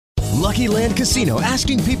Lucky Land Casino,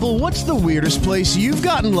 asking people, what's the weirdest place you've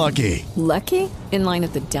gotten lucky? Lucky? In line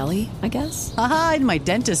at the deli, I guess? Aha, in my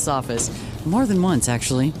dentist's office. More than once,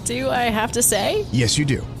 actually. Do I have to say? Yes, you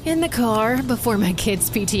do. In the car before my kids'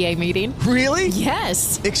 PTA meeting. Really?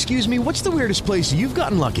 Yes. Excuse me, what's the weirdest place you've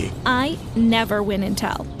gotten lucky? I never win and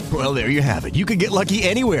tell. Well, there you have it. You can get lucky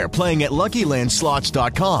anywhere, playing at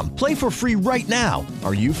LuckyLandSlots.com. Play for free right now.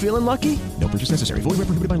 Are you feeling lucky? No purchase necessary. Void where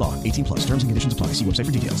prohibited by law. 18 plus. Terms and conditions apply. See website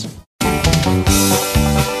for details.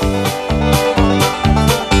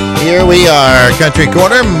 Here we are, Country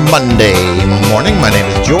Corner, Monday morning. My name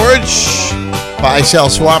is George. Buy, sell,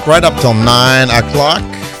 swap right up till 9 o'clock.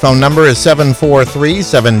 Phone number is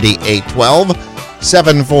 743-7812.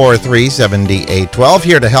 743-7812.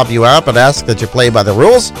 Here to help you out, but ask that you play by the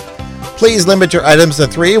rules. Please limit your items to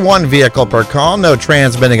 3, 1 vehicle per call. No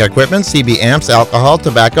transmitting equipment, CB amps, alcohol,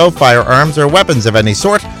 tobacco, firearms, or weapons of any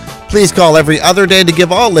sort. Please call every other day to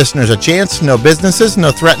give all listeners a chance. No businesses, no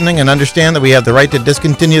threatening, and understand that we have the right to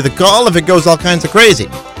discontinue the call if it goes all kinds of crazy.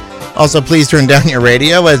 Also, please turn down your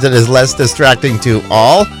radio as it is less distracting to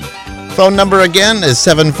all. Phone number again is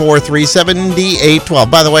 743-7812.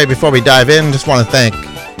 By the way, before we dive in, just want to thank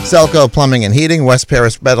Selco Plumbing and Heating, West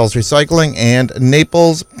Paris Metals Recycling, and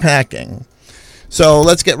Naples Packing. So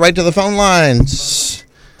let's get right to the phone lines.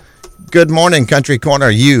 Good morning, Country Corner.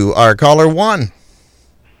 You are caller 1.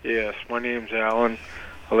 Yes, my name's Alan.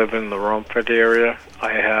 I live in the Rumford area.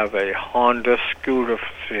 I have a Honda scooter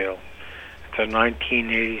for sale. It's a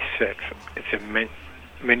 1986. It's in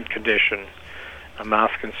mint condition. I'm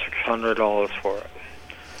asking $600 for it.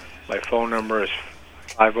 My phone number is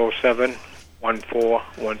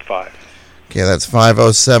 507-1415. Okay, that's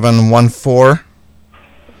 507-14...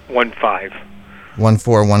 15.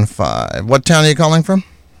 1415. What town are you calling from?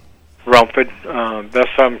 Rumford.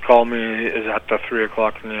 Best time to call me is after 3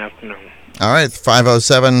 o'clock in the afternoon. All right,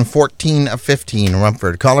 507-1415,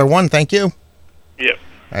 Rumford. Caller 1, thank you. Yep.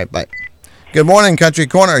 All right, bye. Good morning, Country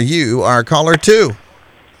Corner. You are caller 2.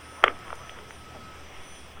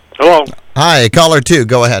 Hello. Hi, caller 2.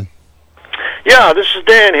 Go ahead. Yeah, this is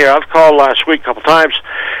Dan here. I've called last week a couple times.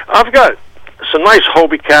 I've got some nice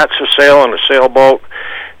Hobie cats for sale on a sailboat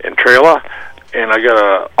and trailer, and I got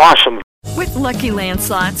an awesome... With Lucky Land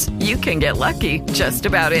Slots, you can get lucky just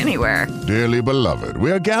about anywhere. Dearly beloved,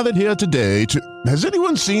 we are gathered here today to... Has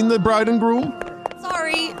anyone seen the bride and groom?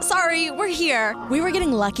 Sorry, we're here. We were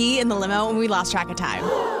getting lucky in the limo and we lost track of time.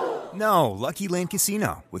 No, Lucky Land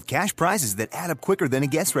Casino, with cash prizes that add up quicker than a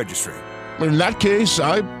guest registry. In that case,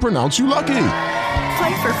 I pronounce you lucky.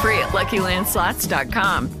 Play for free at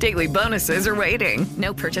LuckyLandSlots.com. Daily bonuses are waiting.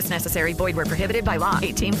 No purchase necessary. Void where prohibited by law.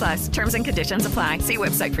 18 plus. Terms and conditions apply. See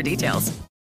website for details.